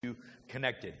you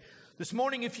connected. This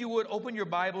morning, if you would, open your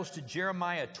Bibles to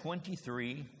Jeremiah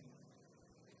 23.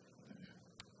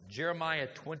 Jeremiah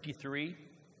 23.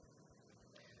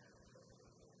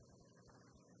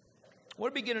 I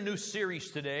want to begin a new series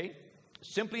today,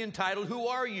 simply entitled, Who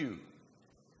Are You?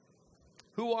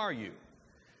 Who Are You?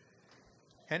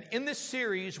 And in this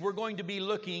series, we're going to be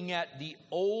looking at the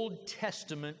Old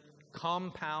Testament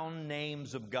compound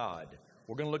names of God.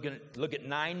 We're going to look at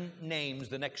 9 names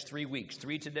the next 3 weeks.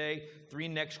 3 today, 3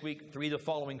 next week, 3 the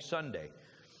following Sunday.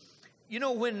 You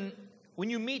know, when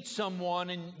you meet someone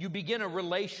and you begin a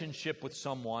relationship with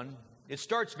someone, it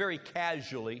starts very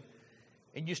casually,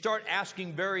 and you start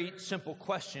asking very simple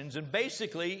questions. And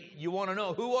basically, you want to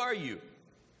know, who are you?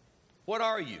 What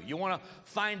are you? You want to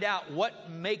find out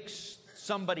what makes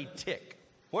somebody tick.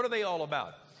 What are they all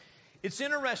about? It's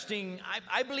interesting,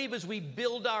 I believe as we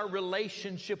build our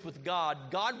relationship with God,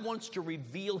 God wants to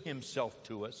reveal himself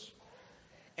to us.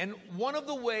 And one of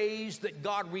the ways that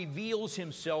God reveals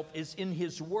himself is in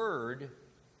his word.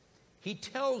 He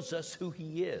tells us who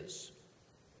he is.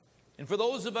 And for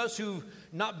those of us who've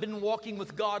not been walking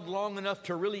with God long enough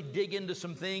to really dig into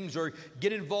some things or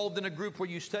get involved in a group where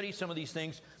you study some of these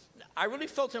things, I really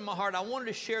felt in my heart I wanted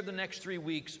to share the next 3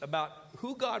 weeks about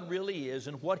who God really is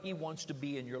and what he wants to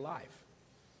be in your life.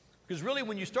 Because really,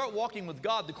 when you start walking with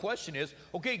God, the question is,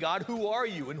 okay, God, who are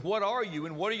you? And what are you?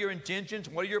 And what are your intentions?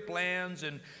 What are your plans?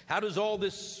 And how does all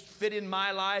this fit in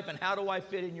my life? And how do I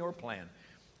fit in your plan?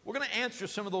 We're going to answer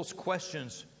some of those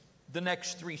questions the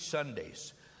next 3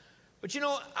 Sundays. But you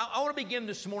know, I want to begin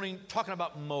this morning talking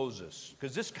about Moses,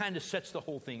 because this kind of sets the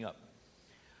whole thing up.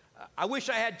 I wish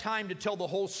I had time to tell the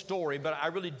whole story, but I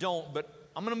really don't. But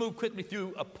I'm going to move quickly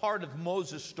through a part of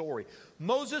Moses' story.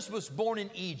 Moses was born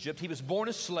in Egypt. He was born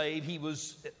a slave. He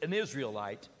was an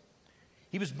Israelite.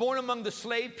 He was born among the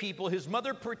slave people. His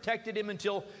mother protected him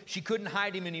until she couldn't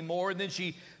hide him anymore. And then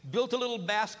she built a little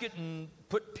basket and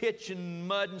put pitch and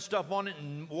mud and stuff on it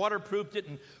and waterproofed it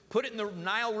and put it in the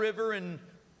Nile River. And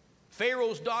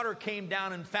Pharaoh's daughter came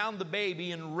down and found the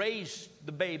baby and raised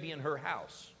the baby in her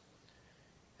house.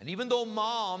 And even though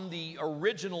Mom, the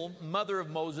original mother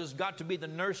of Moses, got to be the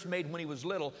nursemaid when he was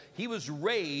little, he was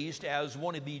raised as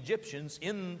one of the Egyptians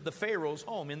in the Pharaoh's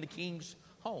home, in the king's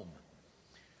home.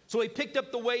 So he picked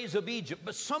up the ways of Egypt,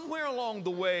 but somewhere along the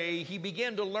way, he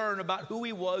began to learn about who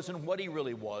he was and what he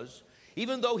really was,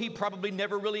 even though he probably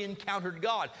never really encountered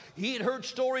God. He had heard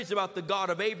stories about the God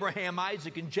of Abraham,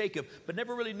 Isaac, and Jacob, but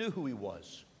never really knew who he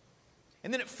was.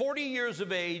 And then at 40 years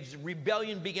of age,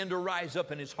 rebellion began to rise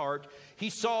up in his heart. He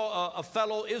saw a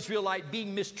fellow Israelite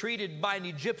being mistreated by an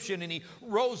Egyptian, and he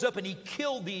rose up and he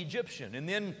killed the Egyptian. And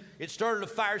then it started a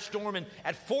firestorm, and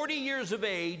at 40 years of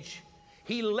age,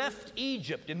 he left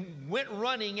Egypt and went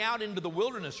running out into the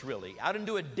wilderness, really, out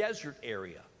into a desert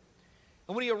area.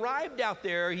 And when he arrived out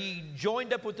there, he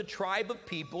joined up with the tribe of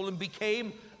people and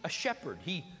became a shepherd.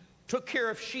 He took care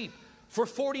of sheep for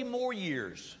 40 more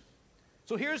years.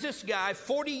 So here's this guy,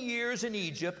 40 years in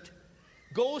Egypt,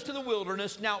 goes to the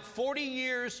wilderness, now 40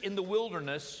 years in the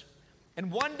wilderness, and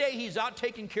one day he's out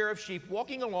taking care of sheep,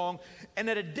 walking along, and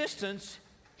at a distance,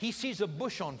 he sees a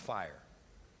bush on fire.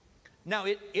 Now,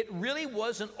 it really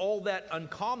wasn't all that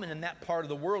uncommon in that part of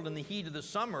the world in the heat of the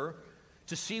summer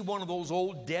to see one of those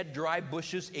old dead, dry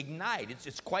bushes ignite.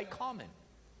 It's quite common.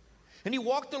 And he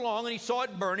walked along and he saw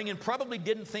it burning and probably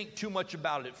didn't think too much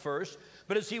about it at first.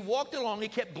 But as he walked along, he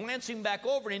kept glancing back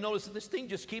over and he noticed that this thing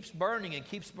just keeps burning and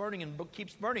keeps burning and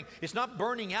keeps burning. It's not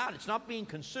burning out. It's not being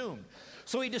consumed.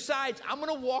 So he decides, I'm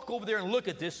going to walk over there and look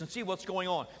at this and see what's going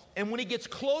on. And when he gets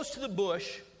close to the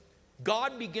bush,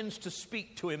 God begins to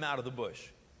speak to him out of the bush.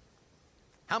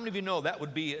 How many of you know that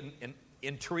would be an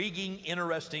intriguing,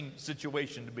 interesting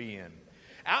situation to be in?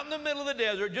 Out in the middle of the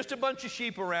desert, just a bunch of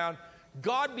sheep around,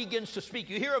 God begins to speak.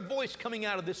 You hear a voice coming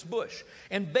out of this bush.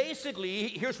 And basically,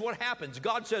 here's what happens.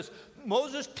 God says,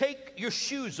 Moses, take your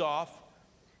shoes off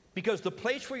because the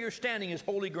place where you're standing is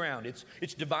holy ground.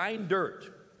 It's divine dirt,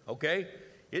 okay?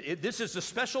 This is a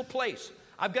special place.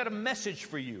 I've got a message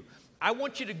for you. I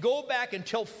want you to go back and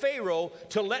tell Pharaoh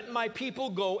to let my people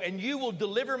go, and you will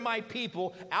deliver my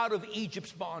people out of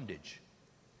Egypt's bondage.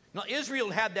 Now, Israel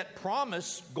had that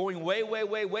promise going way, way,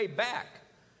 way, way back,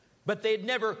 but they'd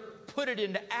never put it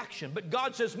into action. But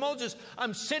God says, Moses,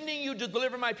 I'm sending you to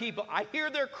deliver my people. I hear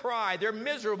their cry. They're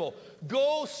miserable.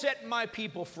 Go set my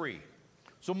people free.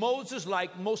 So Moses,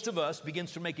 like most of us,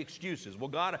 begins to make excuses. Well,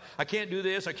 God, I can't do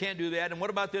this. I can't do that. And what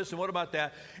about this? And what about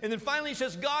that? And then finally he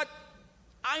says, God,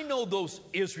 I know those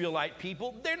Israelite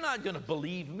people. They're not going to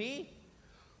believe me.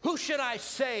 Who should I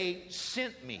say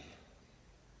sent me?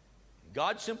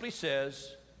 God simply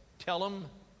says, tell them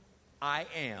I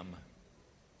am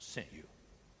sent you.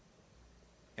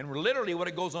 And literally what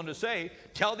it goes on to say,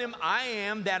 tell them I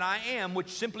am that I am, which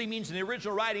simply means in the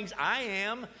original writings,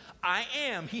 I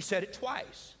am. He said it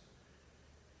twice.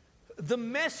 The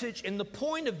message and the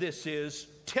point of this is,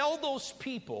 tell those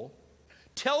people,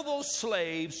 tell those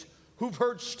slaves who've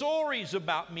heard stories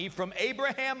about me from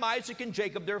Abraham, Isaac, and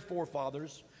Jacob, their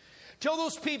forefathers. Tell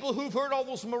those people who've heard all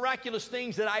those miraculous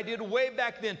things that I did way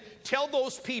back then. Tell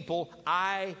those people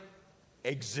I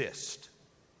exist.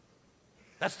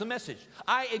 That's the message.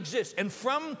 I exist. And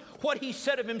from what he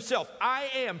said of himself, I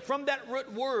am, from that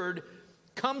root word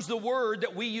comes the word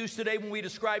that we use today when we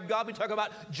describe God. We talk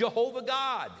about Jehovah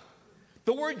God.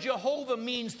 The word Jehovah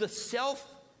means the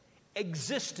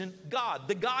self-existent God,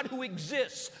 the God who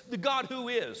exists, the God who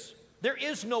is. There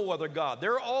is no other God.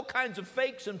 There are all kinds of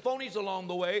fakes and phonies along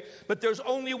the way, but there's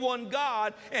only one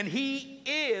God, and he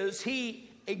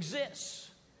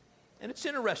exists. And it's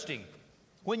interesting.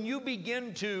 When you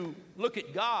begin to look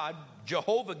at God,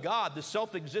 Jehovah God, the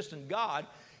self-existent God,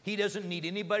 he doesn't need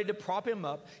anybody to prop him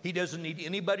up. He doesn't need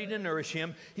anybody to nourish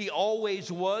him. He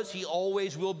always was. He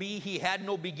always will be. He had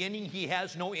no beginning. He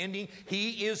has no ending.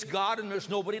 He is God, and there's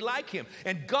nobody like him.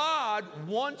 And God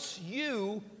wants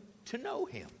you to know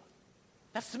him.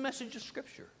 That's the message of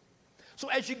Scripture. So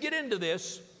as you get into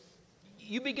this,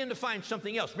 you begin to find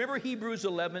something else. Remember Hebrews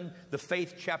 11, the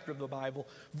faith chapter of the Bible?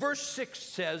 Verse 6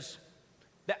 says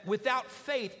that without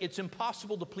faith, it's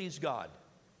impossible to please God.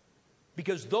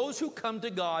 Because those who come to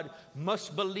God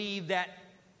must believe that,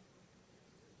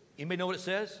 anybody know what it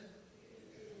says?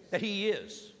 That he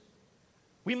is.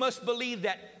 We must believe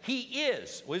that he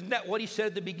is. Well, isn't that what he said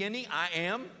at the beginning? I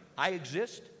am, I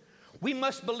exist. We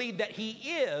must believe that he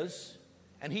is,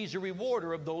 and he's a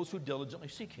rewarder of those who diligently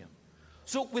seek him.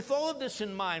 So with all of this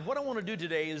in mind, what I want to do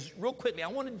today is, real quickly, I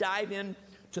want to dive in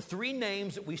to 3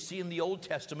 names that we see in the Old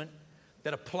Testament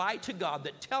that apply to God,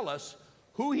 that tell us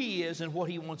who he is and what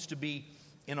he wants to be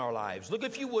in our lives. Look,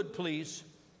 if you would, please,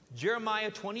 Jeremiah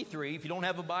 23. If you don't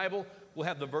have a Bible, we'll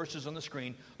have the verses on the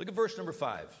screen. Look at verse number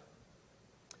 5.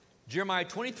 Jeremiah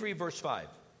 23, verse 5.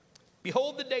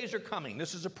 Behold, the days are coming.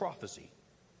 This is a prophecy.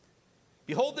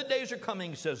 Behold, the days are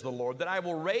coming, says the Lord, that I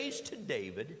will raise to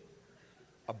David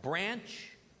a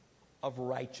branch of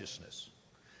righteousness.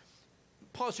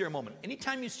 Pause here a moment.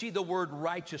 Anytime you see the word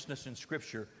righteousness in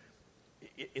Scripture,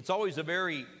 it's always a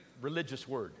very religious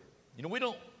word. You know, we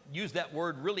don't use that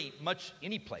word really much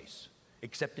any place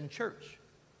except in church.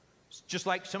 It's just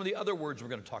like some of the other words we're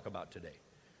going to talk about today.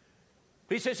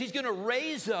 But he says he's going to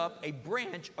raise up a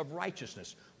branch of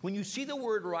righteousness. When you see the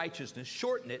word righteousness,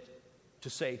 shorten it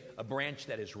to say a branch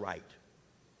that is right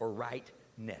or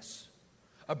rightness.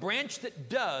 A branch that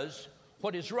does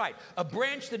what is right. A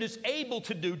branch that is able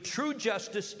to do true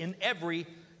justice in every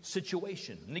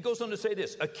situation. And he goes on to say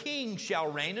this: a king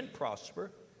shall reign and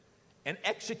prosper and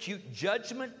execute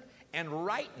judgment and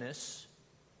rightness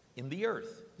in the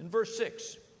earth. In verse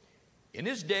 6, in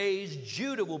his days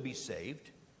Judah will be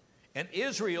saved and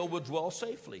Israel will dwell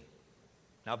safely.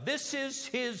 Now this is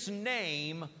his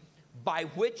name by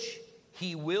which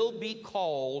he will be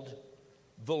called,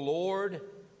 the Lord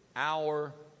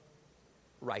our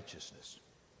righteousness.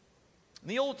 In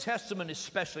the Old Testament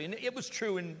especially, and it was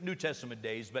true in New Testament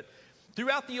days, but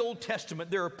throughout the Old Testament,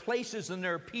 there are places and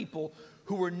there are people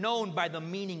who were known by the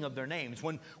meaning of their names.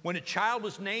 When a child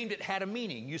was named, it had a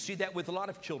meaning. You see that with a lot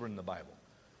of children in the Bible.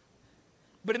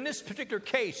 But in this particular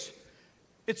case,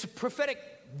 it's a prophetic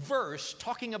verse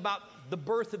talking about the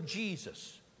birth of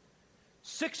Jesus.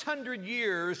 600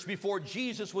 years before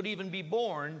Jesus would even be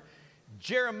born,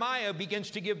 Jeremiah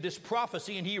begins to give this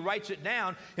prophecy, and he writes it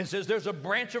down and says there's a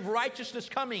branch of righteousness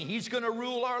coming. He's going to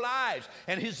rule our lives.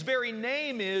 And his very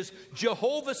name is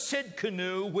Jehovah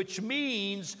Sidkenu, which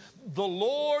means the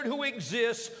Lord who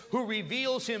exists, who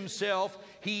reveals himself.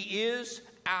 He is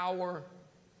our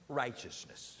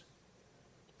righteousness.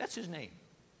 That's his name.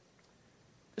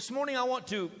 This morning I want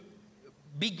to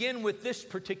begin with this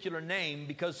particular name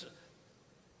because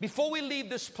before we leave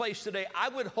this place today, I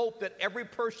would hope that every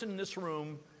person in this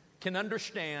room can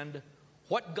understand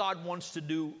what God wants to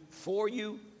do for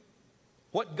you,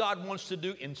 what God wants to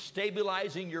do in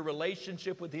stabilizing your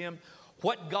relationship with him,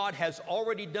 what God has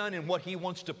already done and what he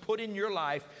wants to put in your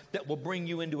life that will bring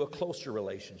you into a closer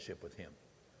relationship with him.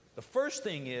 The first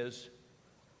thing is,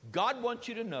 God wants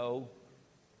you to know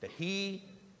that he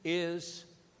is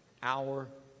our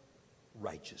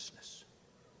righteousness.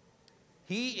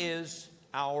 He is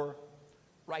our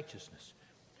righteousness.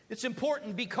 It's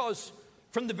important because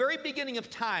from the very beginning of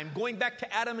time, going back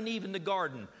to Adam and Eve in the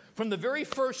garden, from the very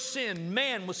first sin,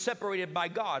 man was separated by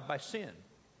God by sin.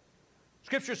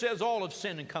 Scripture says all have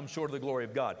sinned and come short of the glory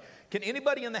of God. Can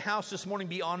anybody in the house this morning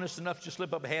be honest enough to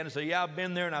slip up a hand and say, yeah, I've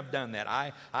been there and I've done that.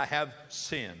 I have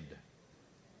sinned.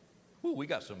 Ooh, we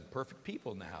got some perfect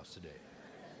people in the house today.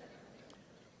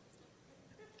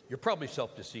 You're probably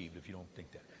self-deceived if you don't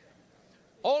think that.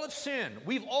 All have sinned.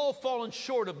 We've all fallen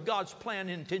short of God's plan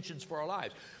and intentions for our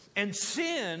lives. And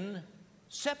sin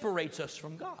separates us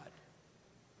from God.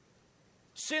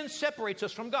 Sin separates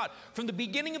us from God. From the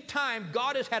beginning of time,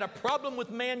 God has had a problem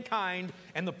with mankind,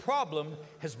 and the problem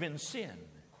has been sin.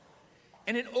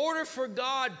 And in order for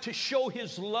God to show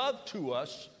His love to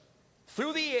us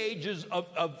through the ages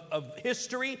of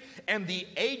history and the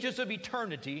ages of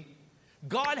eternity,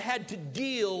 God had to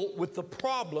deal with the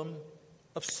problem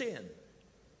of sin.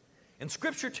 And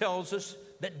Scripture tells us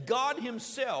that God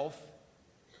Himself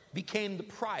became the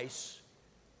price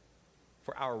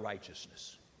for our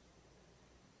righteousness.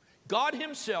 God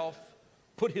Himself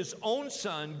put His own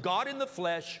Son, God in the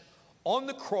flesh, on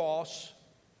the cross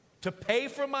to pay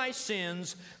for my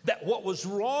sins, that what was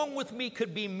wrong with me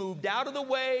could be moved out of the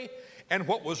way, and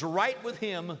what was right with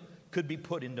Him could be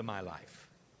put into my life.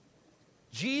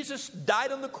 Jesus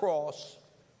died on the cross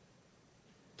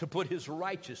to put His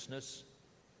righteousness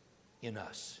in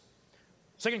us.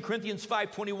 2 Corinthians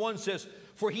 5:21 says,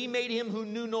 for He made Him who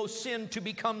knew no sin to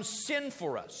become sin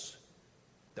for us,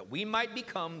 that we might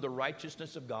become the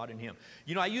righteousness of God in Him.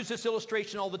 You know, I use this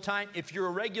illustration all the time. If you're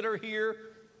a regular here,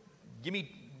 give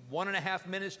me 1.5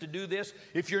 minutes to do this.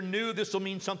 If you're new, this will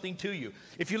mean something to you.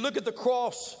 If you look at the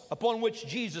cross upon which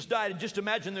Jesus died, and just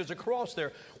imagine there's a cross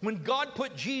there. When God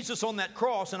put Jesus on that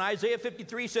cross, and Isaiah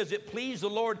 53 says it pleased the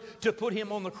Lord to put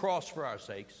Him on the cross for our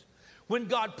sakes. When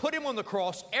God put Him on the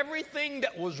cross, everything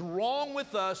that was wrong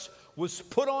with us was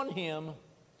put on Him,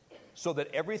 so that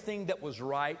everything that was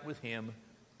right with Him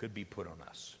could be put on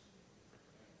us.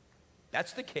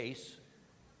 That's the case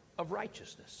of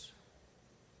righteousness.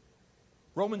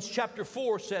 Romans chapter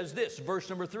 4 says this, verse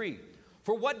number 3.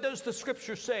 For what does the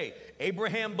Scripture say?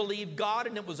 Abraham believed God,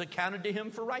 and it was accounted to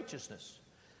him for righteousness.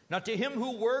 Now to him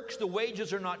who works, the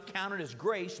wages are not counted as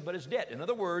grace, but as debt. In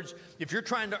other words, if you're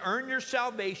trying to earn your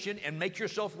salvation and make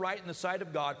yourself right in the sight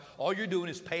of God, all you're doing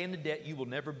is paying the debt you will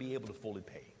never be able to fully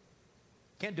pay.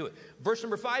 Can't do it. Verse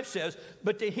number 5 says,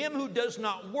 but to him who does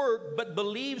not work, but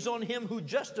believes on Him who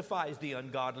justifies the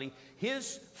ungodly,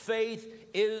 his faith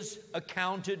is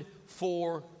accounted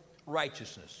for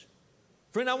righteousness.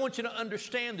 Friend, I want you to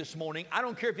understand this morning, I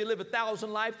don't care if you live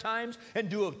 1,000 lifetimes and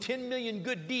do 10 million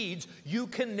good deeds, you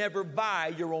can never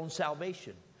buy your own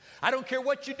salvation. I don't care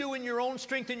what you do in your own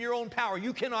strength and your own power.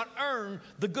 You cannot earn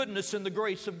the goodness and the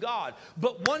grace of God.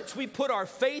 But once we put our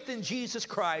faith in Jesus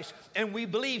Christ and we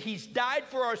believe He's died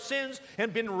for our sins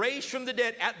and been raised from the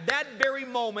dead, at that very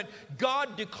moment,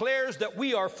 God declares that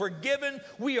we are forgiven,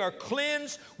 we are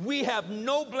cleansed, we have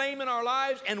no blame in our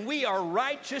lives, and we are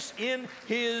righteous in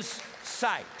His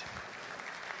sight.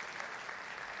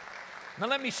 Now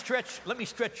let me stretch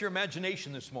your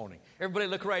imagination this morning. Everybody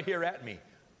look right here at me.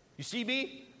 You see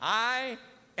me? I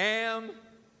am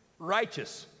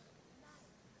righteous.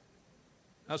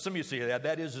 Now some of you say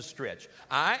that is a stretch.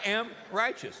 I am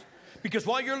righteous. Because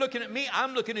while you're looking at me,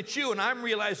 I'm looking at you, and I'm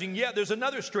realizing, there's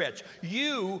another stretch.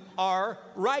 You are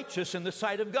righteous in the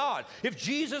sight of God. If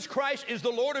Jesus Christ is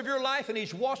the Lord of your life and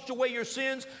He's washed away your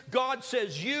sins, God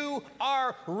says, you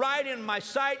are right in my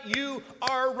sight. You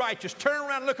are righteous. Turn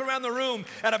around and look around the room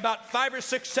at about 500 or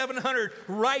 600, 700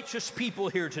 righteous people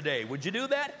here today. Would you do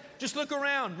that? Just look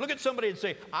around. Look at somebody and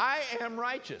say, I am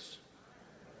righteous.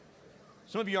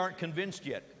 Some of you aren't convinced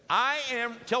yet.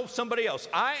 Tell somebody else,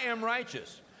 I am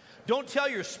righteous. Don't tell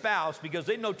your spouse because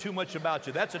they know too much about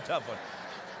you. That's a tough one.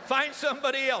 Find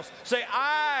somebody else. Say,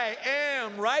 I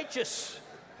am righteous.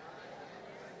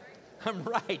 I'm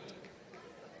right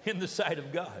in the sight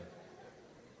of God.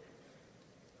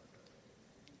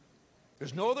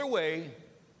 There's no other way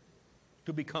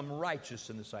to become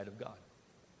righteous in the sight of God.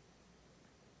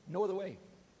 No other way.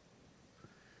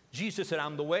 Jesus said,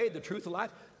 I'm the way, the truth, the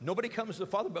life. Nobody comes to the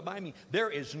Father but by me. There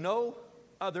is no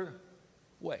other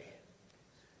way.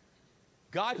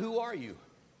 God, who are you?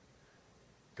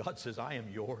 God says, I am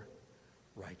your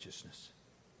righteousness.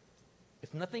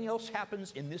 If nothing else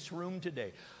happens in this room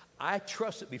today, I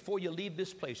trust that before you leave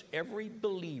this place, every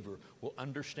believer will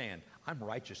understand I'm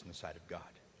righteous in the sight of God.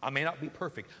 I may not be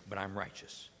perfect, but I'm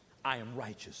righteous. I am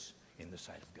righteous in the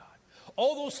sight of God.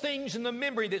 All those things in the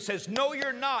memory that says, no,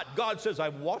 you're not. God says,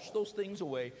 I've washed those things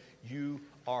away. You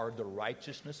are the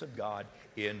righteousness of God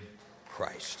in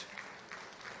Christ.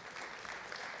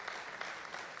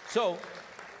 So,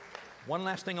 one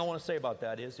last thing I want to say about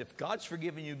that is, if God's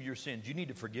forgiven you of your sins, you need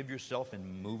to forgive yourself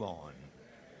and move on.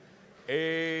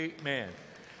 Amen.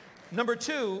 Number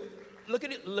 2, look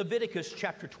at it, Leviticus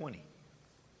chapter 20.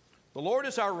 The Lord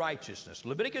is our righteousness.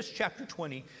 Leviticus chapter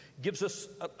 20 gives us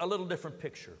a little different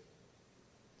picture.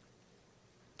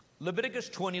 Leviticus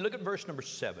 20, look at verse number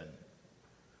 7.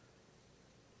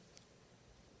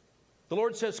 The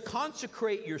Lord says,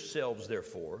 consecrate yourselves,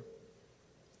 therefore,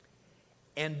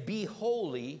 and be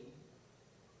holy,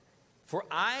 for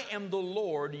I am the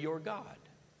Lord your God.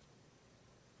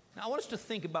 Now, I want us to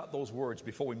think about those words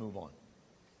before we move on,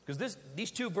 because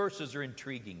these 2 verses are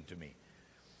intriguing to me.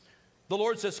 The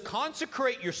Lord says,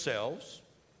 consecrate yourselves,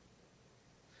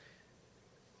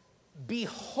 be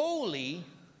holy,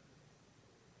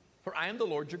 for I am the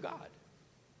Lord your God.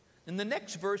 In the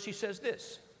next verse, he says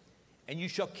this, and you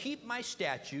shall keep my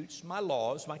statutes, my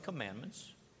laws, my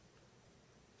commandments,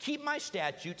 keep my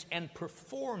statutes and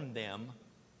perform them.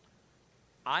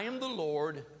 I am the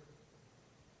Lord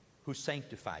who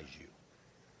sanctifies you.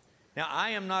 Now, I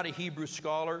am not a Hebrew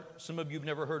scholar. Some of you have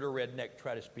never heard a redneck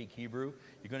try to speak Hebrew.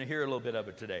 You're going to hear a little bit of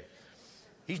it today.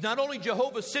 He's not only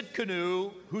Jehovah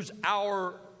Sidkenu, who's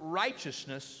our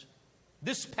righteousness.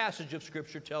 This passage of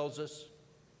Scripture tells us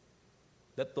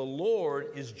that the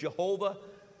Lord is Jehovah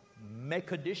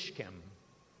Mekadishkem,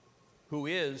 who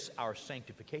is our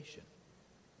sanctification.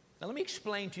 Now, let me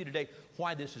explain to you today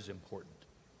why this is important.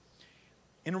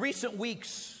 In recent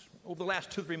weeks, over the last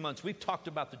 2-3 months, we've talked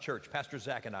about the church. Pastor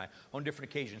Zach and I, on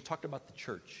different occasions, talked about the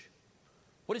church.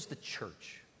 What is the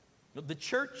church? The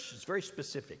church is very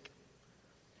specific.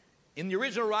 In the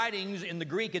original writings, in the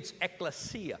Greek, it's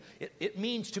ekklesia. It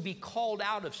means to be called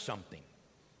out of something.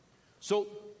 So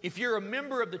if you're a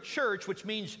member of the church, which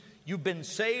means you've been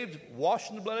saved, washed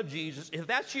in the blood of Jesus, if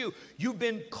that's you, you've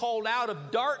been called out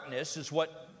of darkness, is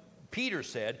what Peter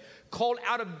said, called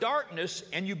out of darkness,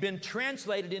 and you've been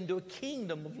translated into a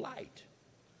kingdom of light.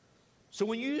 So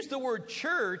when you use the word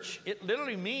church, it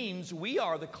literally means we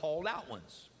are the called out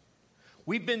ones.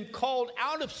 We've been called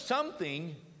out of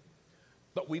something,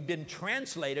 but we've been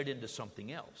translated into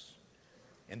something else.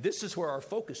 And this is where our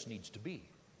focus needs to be.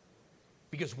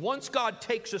 Because once God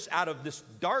takes us out of this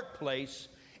dark place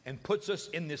and puts us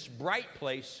in this bright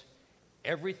place,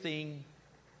 everything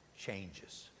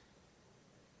changes.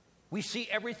 We see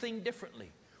everything differently.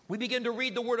 We begin to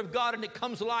read the Word of God and it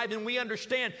comes alive, and we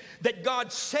understand that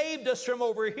God saved us from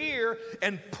over here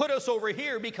and put us over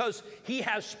here because He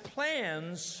has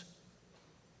plans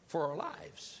for our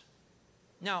lives.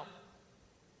 Now,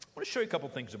 I want to show you a couple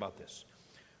things about this.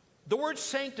 The word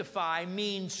sanctify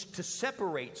means to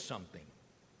separate something.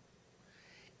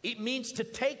 It means to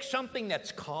take something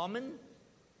that's common,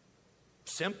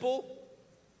 simple,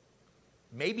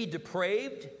 maybe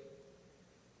depraved,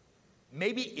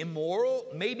 maybe immoral,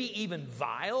 maybe even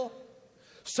vile,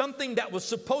 something that was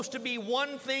supposed to be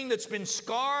one thing that's been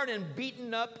scarred and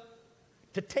beaten up,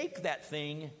 to take that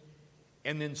thing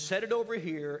and then set it over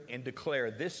here and declare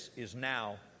this is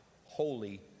now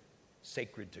holy,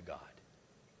 sacred to God.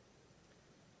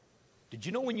 Did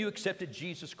you know when you accepted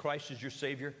Jesus Christ as your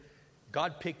Savior,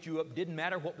 God picked you up? Didn't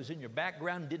matter what was in your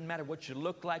background, didn't matter what you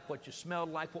looked like, what you smelled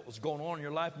like, what was going on in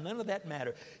your life. None of that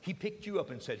mattered. He picked you up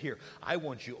and said, here, I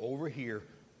want you over here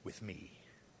with me.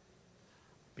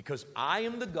 Because I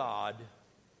am the God,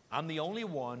 I'm the only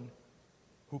one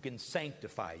who can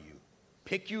sanctify you.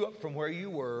 Pick you up from where you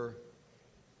were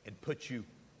and put you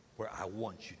where I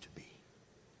want you to be.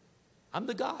 I'm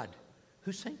the God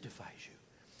who sanctifies you.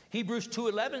 Hebrews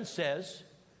 2:11 says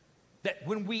that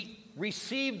when we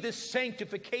receive this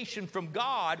sanctification from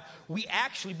God, we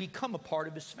actually become a part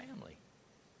of His family.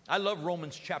 I love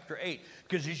Romans chapter 8,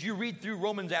 because as you read through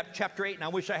Romans chapter 8, and I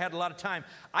wish I had a lot of time,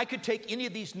 I could take any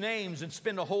of these names and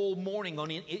spend a whole morning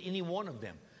on any one of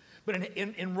them. But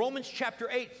in Romans chapter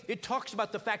 8, it talks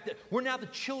about the fact that we're now the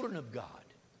children of God.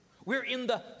 We're in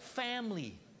the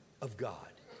family of God.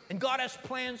 And God has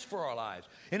plans for our lives.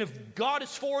 And if God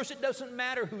is for us, it doesn't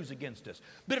matter who's against us.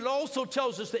 But it also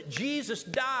tells us that Jesus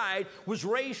died, was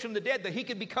raised from the dead, that He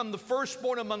could become the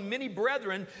firstborn among many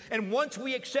brethren. And once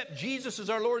we accept Jesus as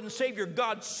our Lord and Savior,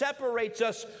 God separates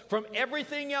us from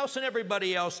everything else and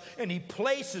everybody else, and He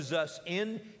places us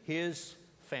in His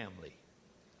family.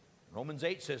 Romans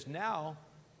 8 says, now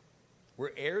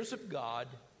we're heirs of God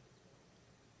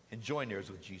and joint heirs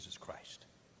with Jesus Christ.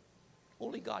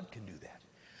 Only God can do that.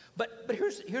 But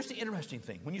here's the interesting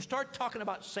thing. When you start talking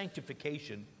about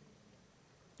sanctification,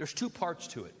 there's 2 parts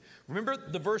to it. Remember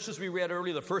the verses we read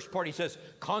earlier? The first part, He says,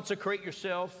 consecrate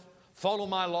yourself, follow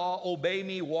my law, obey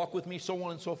me, walk with me, so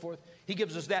on and so forth. He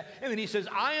gives us that. And then He says,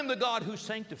 I am the God who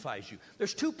sanctifies you.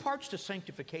 There's 2 parts to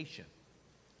sanctification.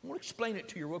 I want to explain it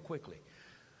to you real quickly.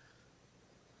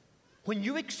 When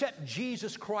you accept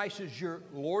Jesus Christ as your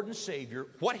Lord and Savior,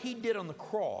 what He did on the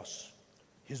cross,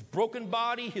 His broken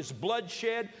body, His blood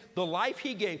shed, the life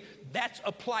He gave, that's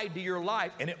applied to your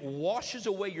life, and it washes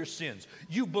away your sins.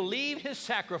 You believe His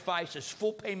sacrifice is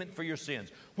full payment for your sins.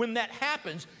 When that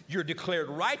happens, you're declared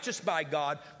righteous by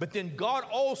God, but then God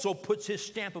also puts His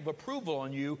stamp of approval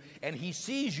on you, and He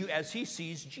sees you as He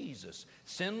sees Jesus,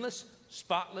 sinless,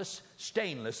 spotless,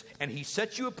 stainless, and He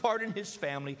sets you apart in His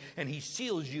family, and He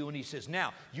seals you, and He says,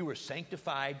 now, you are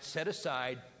sanctified, set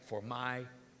aside for my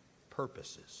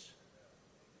purposes.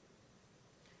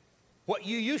 What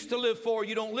you used to live for,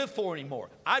 you don't live for anymore.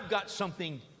 I've got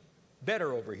something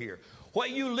better over here. What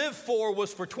you lived for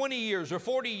was for 20 years or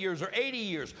 40 years or 80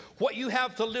 years. What you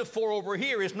have to live for over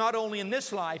here is not only in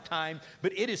this lifetime,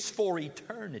 but it is for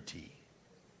eternity.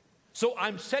 So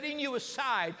I'm setting you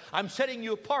aside. I'm setting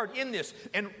you apart in this.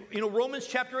 And, Romans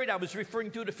chapter 8, I was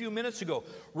referring to it a few minutes ago.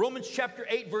 Romans chapter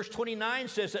 8, verse 29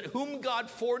 says that whom God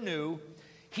foreknew,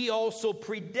 He also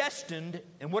predestined.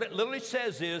 And what it literally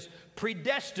says is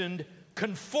predestined,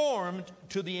 conformed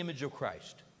to the image of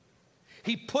Christ.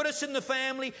 He put us in the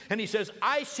family, and He says,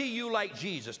 I see you like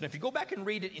Jesus. Now, if you go back and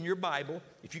read it in your Bible,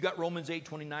 if you got Romans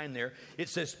 8:29 there, it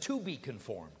says to be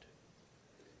conformed,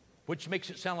 which makes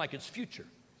it sound like it's future.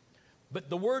 But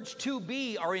the words to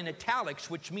be are in italics,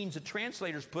 which means the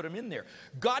translators put them in there.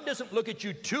 God doesn't look at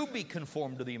you to be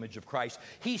conformed to the image of Christ.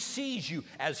 He sees you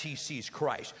as He sees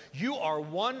Christ. You are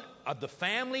one of the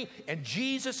family, and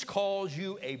Jesus calls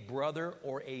you a brother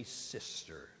or a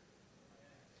sister.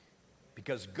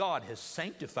 Because God has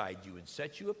sanctified you and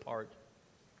set you apart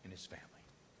in His family.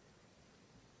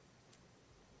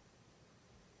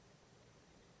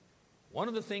 One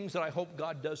of the things that I hope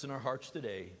God does in our hearts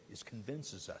today is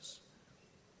convinces us,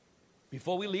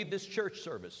 before we leave this church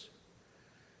service,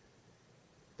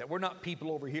 that we're not people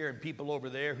over here and people over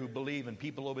there who believe and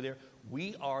people over there.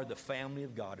 We are the family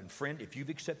of God. And friend, if you've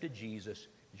accepted Jesus,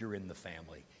 you're in the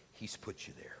family. He's put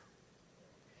you there.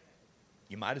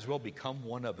 You might as well become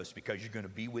one of us because you're going to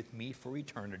be with me for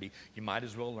eternity. You might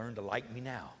as well learn to like me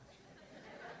now.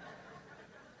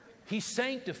 He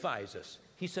sanctifies us.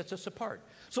 He sets us apart.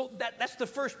 So that's the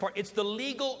first part. It's the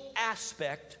legal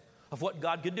aspect of what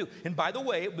God could do. And by the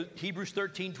way, Hebrews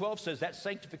 13:12 says that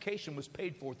sanctification was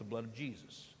paid for with the blood of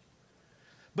Jesus.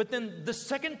 But then the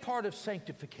second part of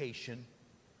sanctification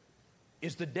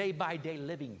is the day-by-day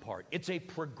living part. It's a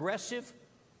progressive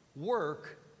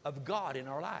work of God in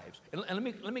our lives. And let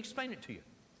me explain it to you.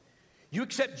 You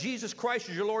accept Jesus Christ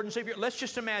as your Lord and Savior. Let's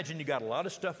just imagine you got a lot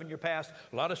of stuff in your past,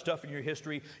 a lot of stuff in your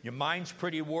history. Your mind's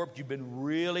pretty warped. You've been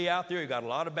really out there. You got a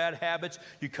lot of bad habits.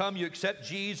 You come, you accept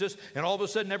Jesus, and all of a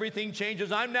sudden everything changes.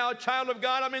 I'm now a child of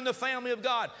God. I'm in the family of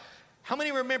God. How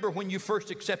many remember when you first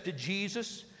accepted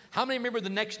Jesus? How many remember the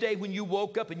next day when you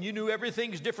woke up and you knew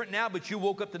everything's different now, but you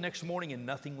woke up the next morning and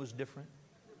nothing was different?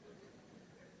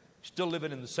 Still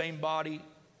living in the same body.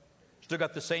 Still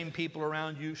got the same people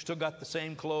around you, still got the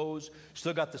same clothes,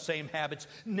 still got the same habits.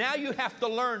 Now you have to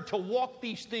learn to walk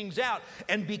these things out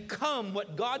and become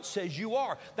what God says you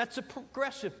are. That's a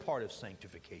progressive part of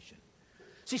sanctification.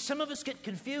 See, some of us get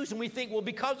confused and we think, well,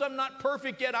 because I'm not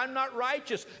perfect yet, I'm not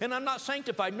righteous and I'm not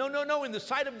sanctified. No. In the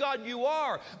sight of God, you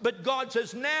are. But God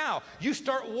says, now you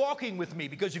start walking with me,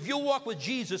 because if you walk with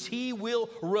Jesus, He will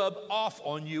rub off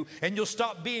on you and you'll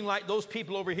stop being like those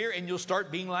people over here and you'll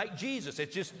start being like Jesus.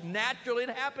 It's just natural.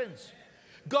 It happens.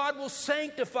 God will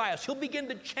sanctify us. He'll begin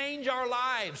to change our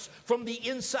lives from the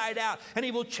inside out, and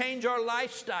He will change our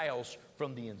lifestyles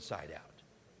from the inside out.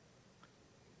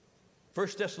 1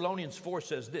 Thessalonians 4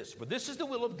 says this, for this is the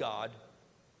will of God,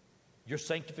 your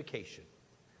sanctification,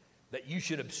 that you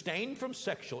should abstain from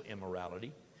sexual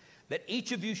immorality, that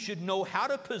each of you should know how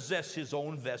to possess his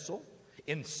own vessel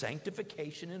in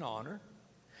sanctification and honor,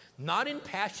 not in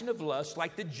passion of lust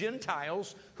like the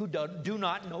Gentiles who do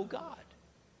not know God.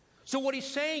 So what he's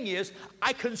saying is,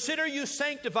 I consider you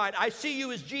sanctified. I see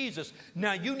you as Jesus.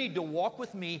 Now you need to walk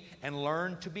with me and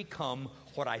learn to become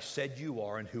what I said you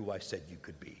are and who I said you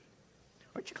could be.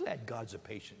 Aren't you glad God's a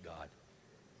patient God?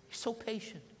 He's so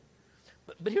patient.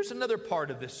 But here's another part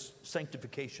of this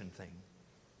sanctification thing.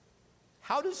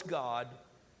 How does God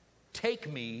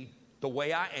take me the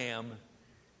way I am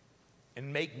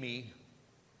and make me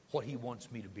what He wants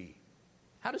me to be?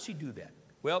 How does He do that?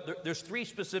 Well, there's three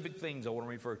specific things I want to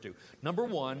refer to. Number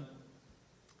one,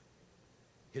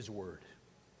 His Word.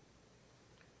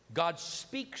 God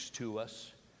speaks to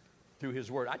us through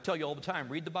His Word. I tell you all the time,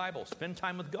 read the Bible, spend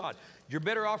time with God. You're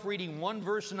better off reading one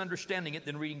verse and understanding it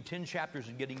than reading 10 chapters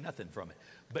and getting nothing from it.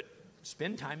 But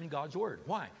spend time in God's Word.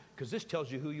 Why? Because this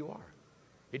tells you who you are.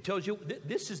 It tells you,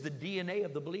 this is the DNA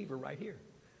of the believer right here.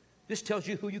 This tells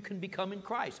you who you can become in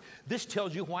Christ. This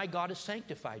tells you why God has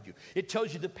sanctified you. It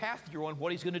tells you the path you're on,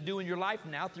 what He's going to do in your life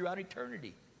now throughout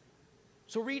eternity.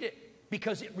 So read it,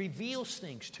 because it reveals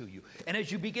things to you. And as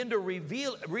you begin to read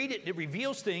it, it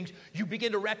reveals things. You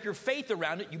begin to wrap your faith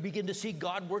around it. You begin to see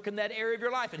God work in that area of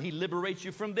your life. And He liberates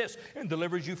you from this and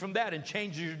delivers you from that and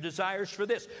changes your desires for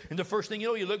this. And the first thing you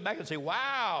know, you look back and say,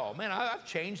 wow, man, I've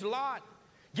changed a lot.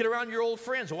 Get around your old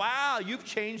friends. Wow, you've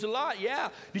changed a lot. Yeah.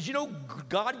 Did you know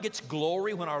God gets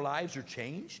glory when our lives are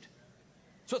changed?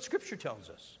 That's what Scripture tells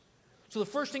us. So the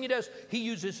first thing He does, He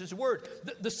uses His Word.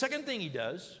 The second thing He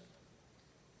does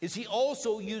is He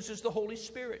also uses the Holy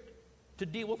Spirit to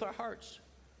deal with our hearts.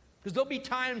 Because there'll be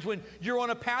times when you're on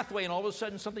a pathway and all of a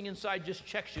sudden something inside just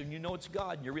checks you and you know it's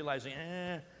God and you're realizing,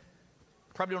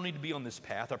 probably don't need to be on this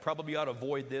path. I probably ought to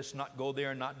avoid this, not go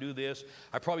there, and not do this.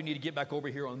 I probably need to get back over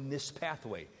here on this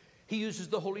pathway. He uses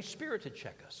the Holy Spirit to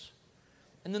check us.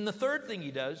 And then the third thing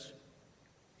He does,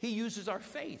 He uses our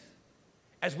faith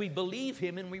as we believe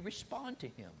Him and we respond to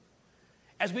Him.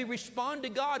 As we respond to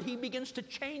God, He begins to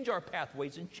change our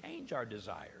pathways and change our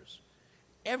desires.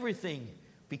 Everything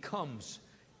becomes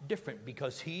different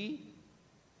because He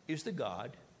is the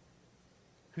God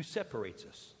who separates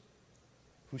us,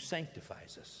 who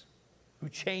sanctifies us, who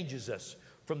changes us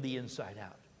from the inside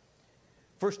out.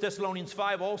 1 Thessalonians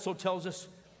 5 also tells us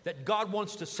that God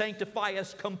wants to sanctify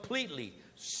us completely,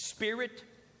 spirit,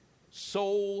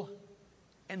 soul,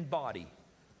 and body.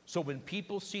 So when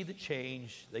people see the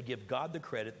change, they give God the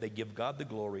credit, they give God the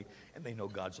glory, and they know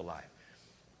God's alive.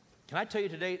 Can I tell you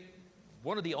today,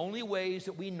 one of the only ways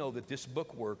that we know that this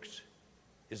book works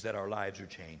is that our lives are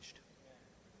changed.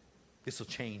 This will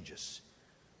change us.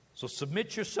 So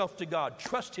submit yourself to God,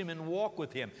 trust Him and walk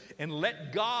with Him, and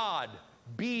let God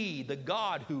be the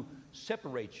God who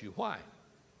separates you. Why?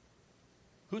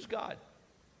 Who's God?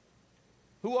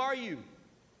 Who are you?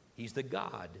 He's the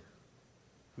God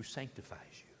who sanctifies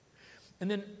you. And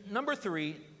then number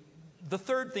 3, the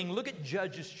third thing, look at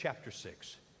Judges chapter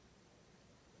 6.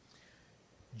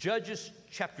 Judges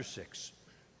chapter 6.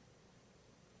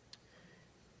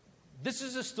 This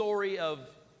is a story of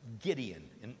Gideon.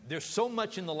 And there's so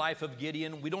much in the life of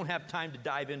Gideon, we don't have time to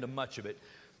dive into much of it.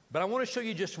 But I want to show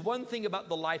you just one thing about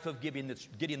the life of Gideon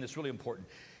that's really important.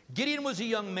 Gideon was a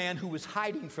young man who was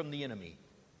hiding from the enemy.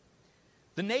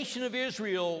 The nation of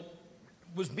Israel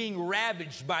was being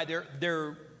ravaged by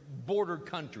their border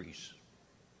countries.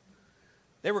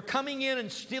 They were coming in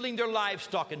and stealing their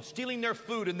livestock and stealing their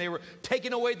food, and they were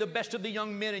taking away the best of the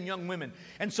young men and young women.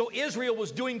 And so Israel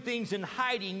was doing things in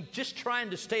hiding, just trying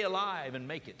to stay alive and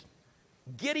make it.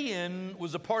 Gideon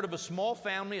was a part of a small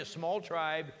family, a small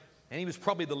tribe, and he was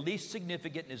probably the least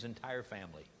significant in his entire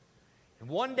family. And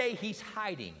one day he's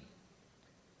hiding.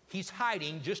 He's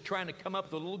hiding, just trying to come up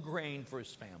with a little grain for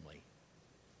his family,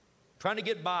 trying to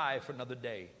get by for another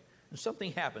day. And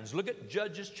something happens. Look at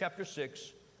Judges chapter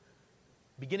 6,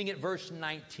 beginning at verse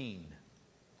 19.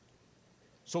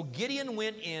 So Gideon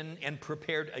went in and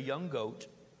prepared a young goat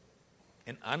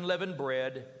and unleavened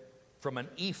bread from an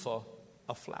ephah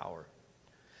of flour.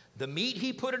 The meat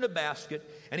he put in a basket,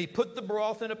 and he put the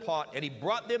broth in a pot, and he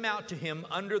brought them out to him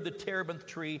under the terebinth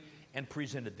tree and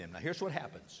presented them. Now here's what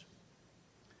happens.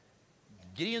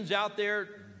 Gideon's out there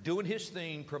doing his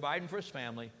thing, providing for his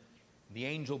family. The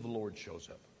angel of the Lord shows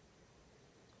up.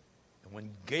 And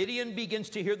when Gideon begins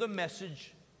to hear the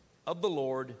message of the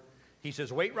Lord, he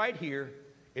says, wait right here.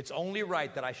 It's only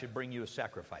right that I should bring you a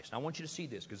sacrifice. Now I want you to see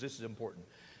this because this is important.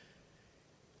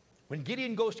 When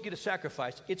Gideon goes to get a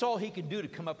sacrifice, it's all he can do to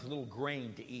come up with a little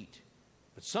grain to eat.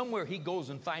 But somewhere he goes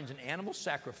and finds an animal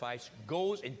sacrifice,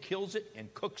 goes and kills it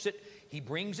and cooks it. He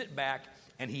brings it back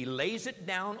and he lays it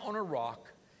down on a rock.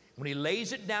 When he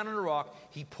lays it down on a rock,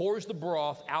 he pours the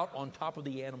broth out on top of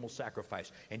the animal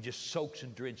sacrifice and just soaks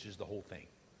and drenches the whole thing.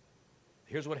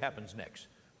 Here's what happens next.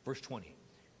 Verse 20.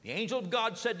 The angel of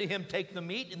God said to him, take the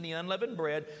meat and the unleavened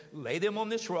bread, lay them on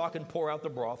this rock and pour out the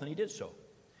broth. And he did so.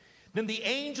 Then the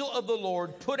angel of the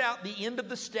Lord put out the end of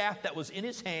the staff that was in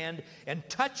his hand and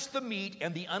touched the meat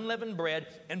and the unleavened bread,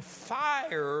 and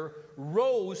fire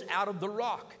rose out of the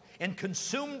rock and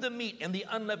consumed the meat and the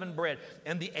unleavened bread.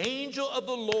 And the angel of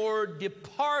the Lord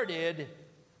departed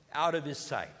out of his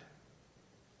sight.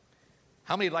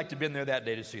 How many would like to have been there that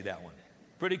day to see that one?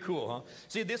 Pretty cool, huh?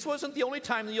 See, this wasn't the only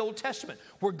time in the Old Testament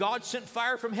where God sent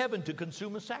fire from heaven to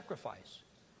consume a sacrifice.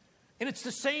 And it's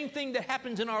the same thing that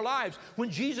happens in our lives.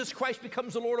 When Jesus Christ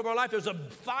becomes the Lord of our life, there's a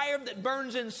fire that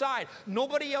burns inside.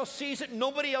 Nobody else sees it.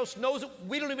 Nobody else knows it.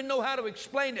 We don't even know how to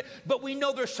explain it. But we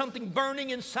know there's something burning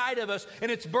inside of us,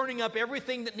 and it's burning up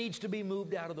everything that needs to be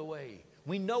moved out of the way.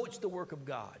 We know it's the work of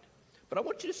God. But I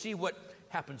want you to see what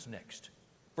happens next.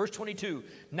 Verse 22,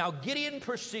 now Gideon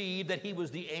perceived that he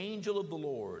was the angel of the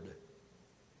Lord.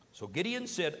 So Gideon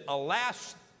said,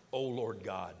 alas, O Lord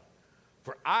God,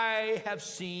 for I have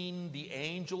seen the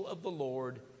angel of the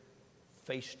Lord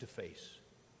face to face.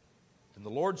 And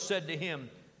the Lord said to him,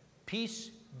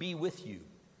 peace be with you.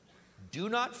 Do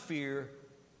not fear,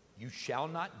 you shall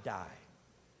not die.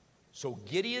 So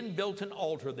Gideon built an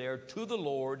altar there to the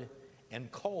Lord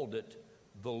and called it,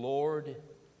 the Lord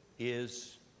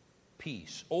is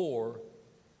peace, or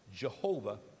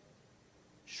Jehovah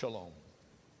Shalom.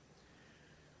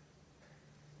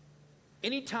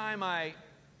 Anytime I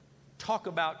talk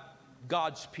about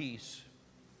God's peace,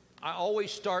 I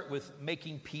always start with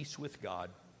making peace with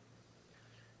God.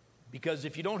 Because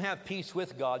if you don't have peace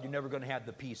with God, you're never going to have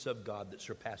the peace of God that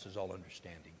surpasses all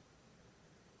understanding.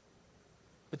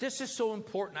 But this is so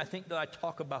important, I think, that I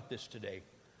talk about this today.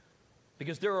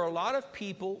 Because there are a lot of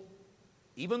people,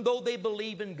 even though they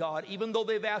believe in God, even though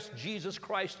they've asked Jesus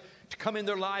Christ to come in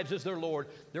their lives as their Lord,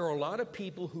 there are a lot of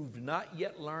people who've not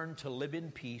yet learned to live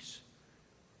in peace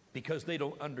because they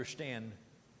don't understand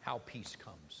how peace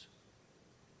comes.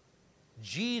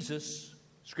 Jesus,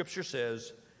 Scripture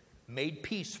says, made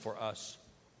peace for us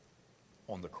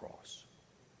on the cross.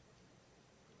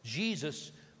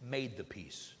 Jesus made the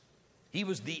peace. He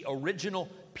was the original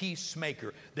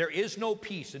peacemaker. There is no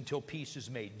peace until peace is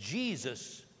made.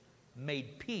 Jesus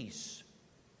made peace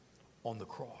on the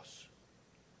cross.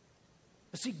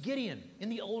 Let's see, Gideon in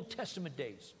the Old Testament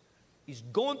days, he's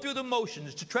going through the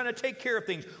motions to try to take care of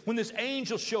things when this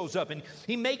angel shows up and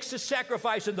he makes a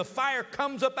sacrifice and the fire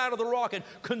comes up out of the rock and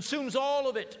consumes all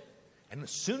of it. And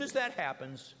as soon as that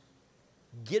happens,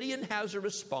 Gideon has a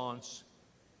response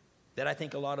that I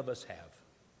think a lot of us have.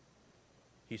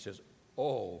 He says,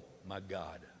 oh my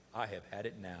God, I have had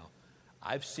it now.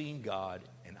 I've seen God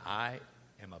and I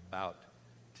am about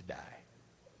to die.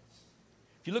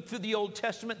 If you look through the Old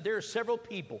Testament, there are several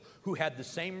people who had the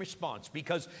same response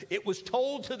because it was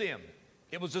told to them.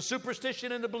 It was a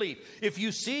superstition and a belief. If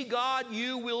you see God,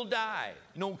 you will die.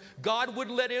 You know, God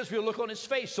wouldn't let Israel look on his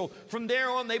face. So from there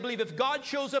on, they believe if God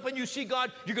shows up and you see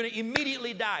God, you're going to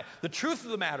immediately die. The truth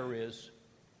of the matter is,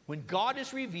 when God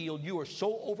is revealed, you are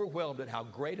so overwhelmed at how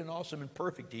great and awesome and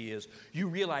perfect he is, you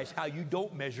realize how you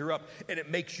don't measure up, and it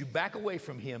makes you back away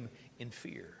from him in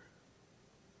fear.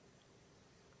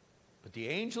 But the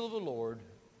angel of the Lord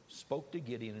spoke to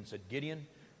Gideon and said, Gideon,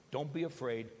 don't be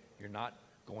afraid. You're not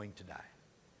going to die.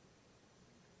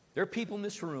 There are people in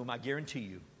this room, I guarantee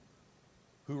you,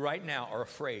 who right now are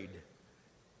afraid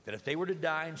that if they were to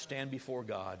die and stand before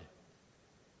God,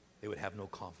 they would have no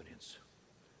confidence.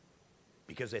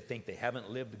 Because they think they haven't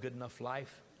lived a good enough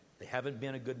life. They haven't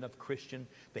been a good enough Christian.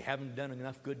 They haven't done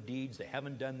enough good deeds. They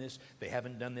haven't done this. They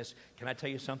haven't done this. Can I tell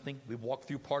you something? We've walked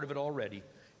through part of it already.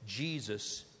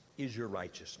 Jesus is your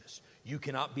righteousness. You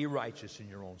cannot be righteous in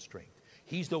your own strength.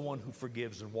 He's the one who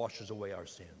forgives and washes away our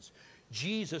sins.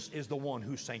 Jesus is the one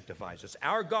who sanctifies us.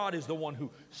 Our God is the one who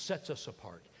sets us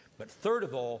apart. But third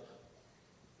of all,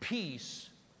 peace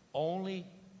only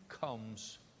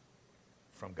comes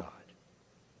from God.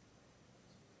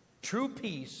 True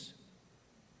peace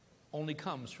only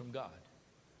comes from God.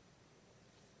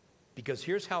 Because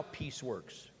here's how peace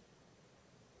works.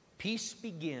 Peace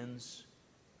begins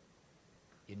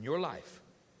in your life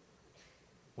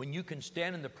when you can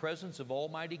stand in the presence of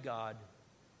Almighty God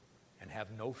and have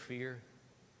no fear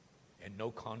and no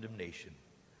condemnation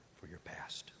for your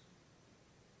past.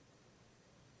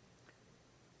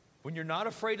 When you're not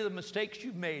afraid of the mistakes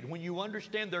you've made, when you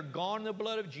understand they're gone in the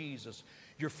blood of Jesus,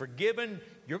 you're forgiven,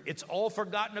 it's all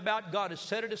forgotten about, God has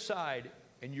set it aside,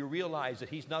 and you realize that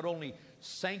he's not only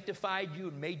sanctified you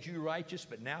and made you righteous,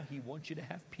 but now he wants you to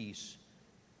have peace.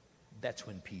 That's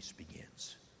when peace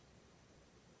begins.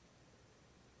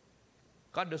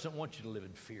 God doesn't want you to live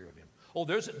in fear of him. Oh,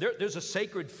 there's a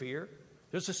sacred fear.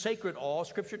 There's a sacred awe.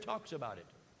 Scripture talks about it.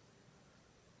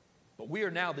 But we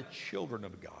are now the children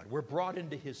of God. We're brought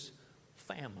into his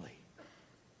family.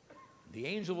 The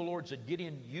angel of the Lord said,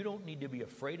 Gideon, you don't need to be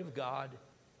afraid of God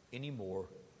anymore,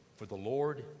 for the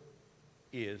Lord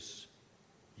is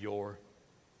your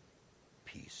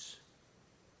peace.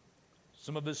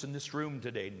 Some of us in this room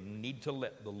today need to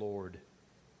let the Lord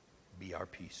be our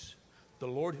peace. The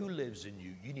Lord who lives in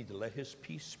you, you need to let his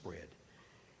peace spread.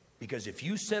 Because if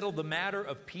you settle the matter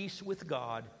of peace with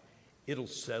God, it'll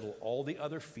settle all the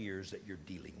other fears that you're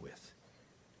dealing with.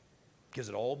 Because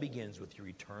it all begins with your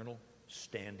eternal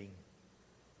standing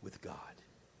with God.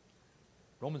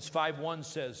 Romans 5:1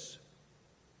 says,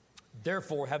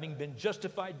 therefore, having been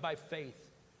justified by faith,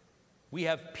 we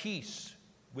have peace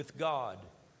with God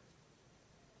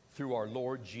through our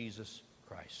Lord Jesus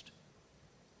Christ.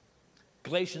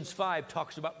 Galatians 5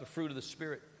 talks about the fruit of the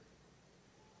Spirit.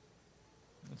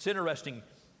 It's interesting.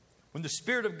 When the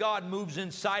Spirit of God moves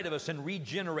inside of us and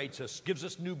regenerates us, gives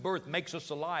us new birth, makes us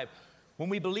alive, when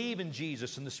we believe in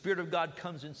Jesus and the Spirit of God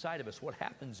comes inside of us, what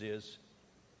happens is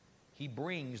He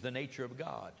brings the nature of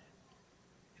God.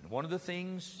 And one of the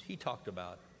things He talked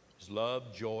about is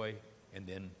love, joy, and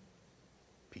then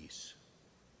peace.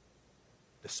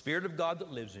 The Spirit of God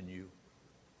that lives in you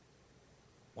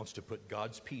wants to put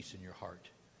God's peace in your heart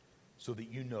so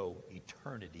that you know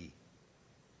eternity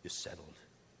is settled.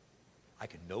 I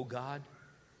can know God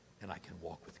and I can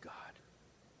walk with God.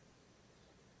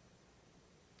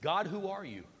 God, who are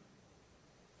you?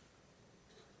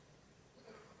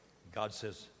 God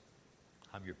says,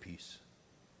 I'm your peace.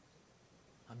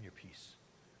 I'm your peace.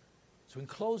 So in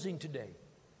closing today,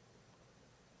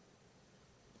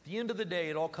 at the end of the day,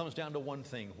 it all comes down to one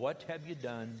thing. What have you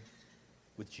done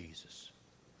with Jesus?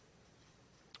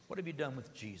 What have you done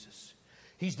with Jesus?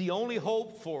 He's the only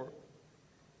hope for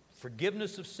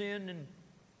forgiveness of sin and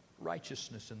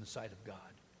righteousness in the sight of God.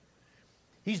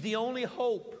 He's the only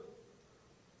hope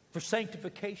for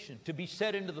sanctification, to be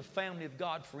set into the family of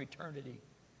God for eternity.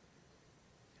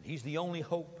 And He's the only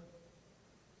hope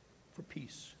for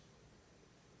peace.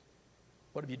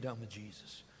 What have you done with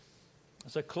Jesus?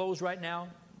 As I close right now,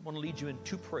 I want to lead you in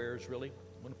two prayers, really.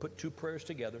 I want to put two prayers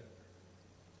together.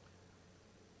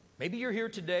 Maybe you're here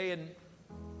today and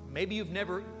maybe you've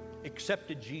never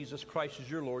accepted Jesus Christ as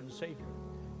your Lord and Savior.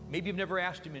 Maybe you've never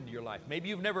asked Him into your life. Maybe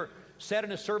you've never sat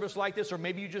in a service like this, or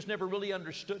maybe you just never really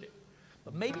understood it.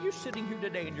 But maybe you're sitting here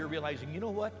today and you're realizing, you know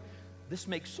what? This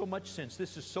makes so much sense.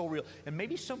 This is so real. And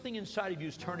maybe something inside of you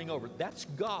is turning over. That's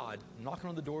God knocking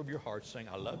on the door of your heart saying,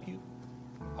 I love you.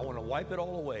 I want to wipe it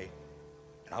all away.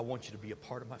 And I want you to be a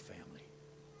part of my family.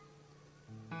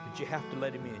 But you have to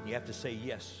let Him in. You have to say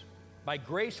yes. By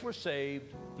grace we're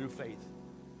saved through faith.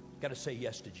 You've got to say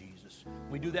yes to Jesus.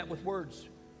 We do that with words.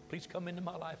 Please come into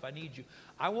my life. I need you.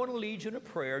 I want to lead you in a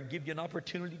prayer, give you an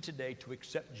opportunity today to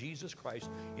accept Jesus Christ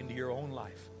into your own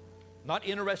life. Not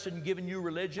interested in giving you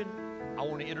religion. I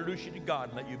want to introduce you to God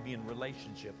and let you be in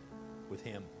relationship with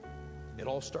Him. It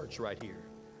all starts right here.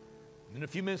 And then a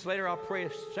few minutes later, I'll pray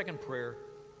a second prayer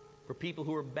for people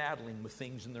who are battling with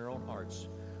things in their own hearts.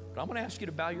 But I'm going to ask you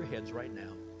to bow your heads right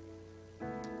now.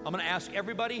 I'm going to ask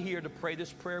everybody here to pray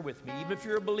this prayer with me. Even if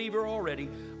you're a believer already,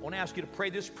 I want to ask you to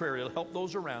pray this prayer. It'll help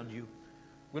those around you.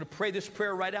 We're going to pray this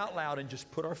prayer right out loud and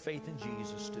just put our faith in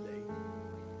Jesus today.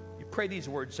 You pray these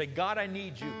words. Say, God, I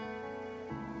need you.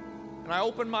 And I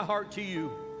open my heart to you.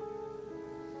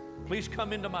 Please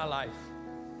come into my life.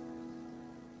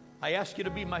 I ask you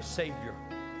to be my Savior.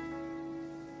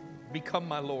 Become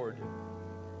my Lord.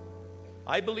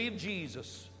 I believe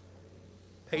Jesus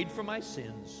paid for my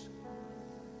sins.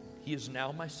 He is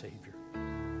now my Savior.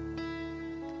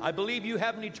 I believe you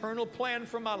have an eternal plan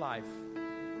for my life.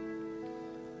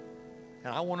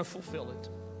 And I want to fulfill it.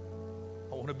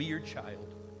 I want to be your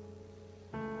child.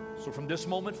 So from this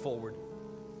moment forward,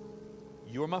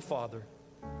 you're my Father.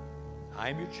 I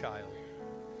am your child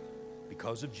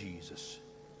because of Jesus.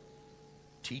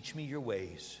 Teach me your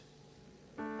ways,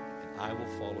 and I will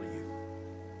follow you.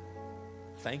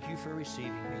 Thank you for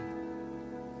receiving me.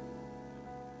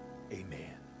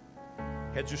 Amen.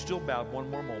 Heads are still bowed. One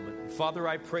more moment. Father,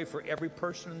 I pray for every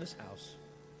person in this house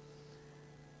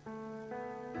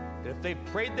that if they've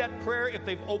prayed that prayer, if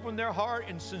they've opened their heart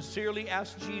and sincerely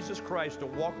asked Jesus Christ to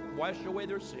wash away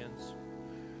their sins,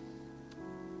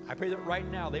 I pray that right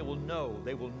now they will know,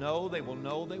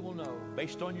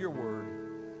 based on your word,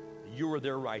 you are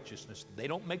their righteousness. They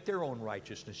don't make their own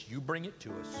righteousness. You bring it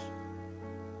to us.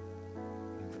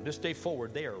 And from this day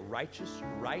forward, they are righteous,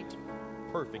 right,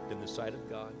 perfect in the sight of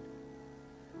God.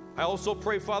 I also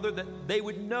pray, Father, that they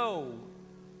would know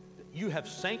that you have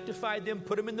sanctified them,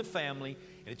 put them in the family,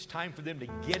 and it's time for them to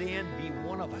get in, be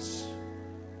one of us,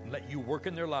 and let you work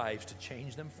in their lives to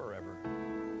change them forever.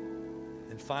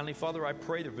 And finally, Father, I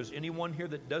pray that if there's anyone here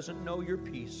that doesn't know your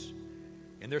peace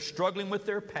and they're struggling with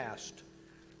their past,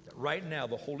 that right now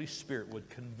the Holy Spirit would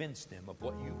convince them of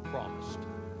what you promised,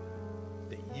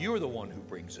 that you're the one who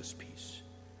brings us peace.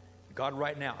 God,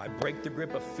 right now, I break the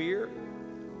grip of fear.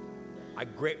 I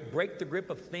break the grip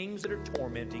of things that are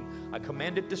tormenting. I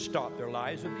command it to stop their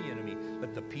lives of the enemy.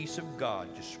 Let the peace of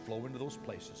God just flow into those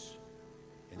places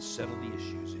and settle the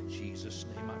issues. In Jesus'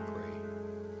 name I pray.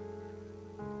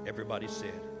 Everybody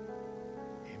said,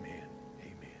 amen,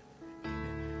 amen,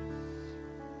 amen.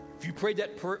 If you prayed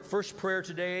that first prayer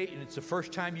today and it's the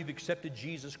first time you've accepted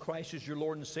Jesus Christ as your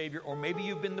Lord and Savior, or maybe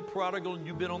you've been the prodigal and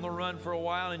you've been on the run for a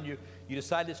while and you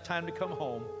decide it's time to come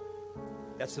home,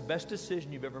 that's the best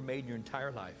decision you've ever made in your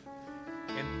entire life.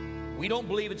 And We don't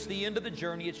believe it's the end of the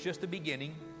journey, it's just the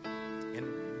beginning. And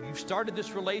you've started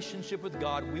this relationship with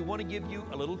God. We want to give you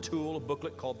a little tool, a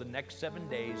booklet called The Next 7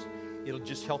 Days. It'll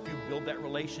just help you build that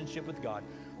relationship with God.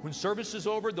 When service is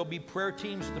over, there'll be prayer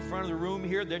teams at the front of the room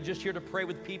here. They're just here to pray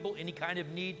with people, any kind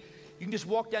of need. You can just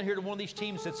walk down here to one of these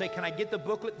teams and say, can I get the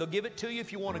booklet? They'll give it to you.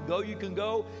 If you want to go, you can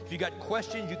go. If you got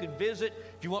questions, you can visit.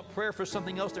 If you want prayer for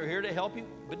something else, they're here to help you.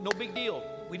 But no big deal.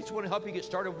 We just want to help you get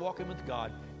started walking with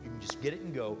God. You can just get it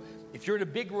and go. If you're in a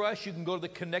big rush, you can go to the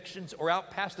connections or out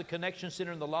past the connection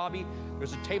center in the lobby.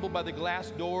 There's a table by the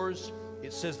glass doors.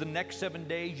 It says The Next 7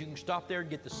 Days. You can stop there and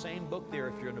get the same book there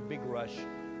if you're in a big rush.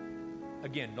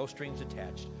 Again, no strings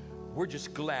attached. We're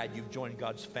just glad you've joined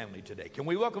God's family today. Can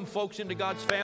we welcome folks into God's family?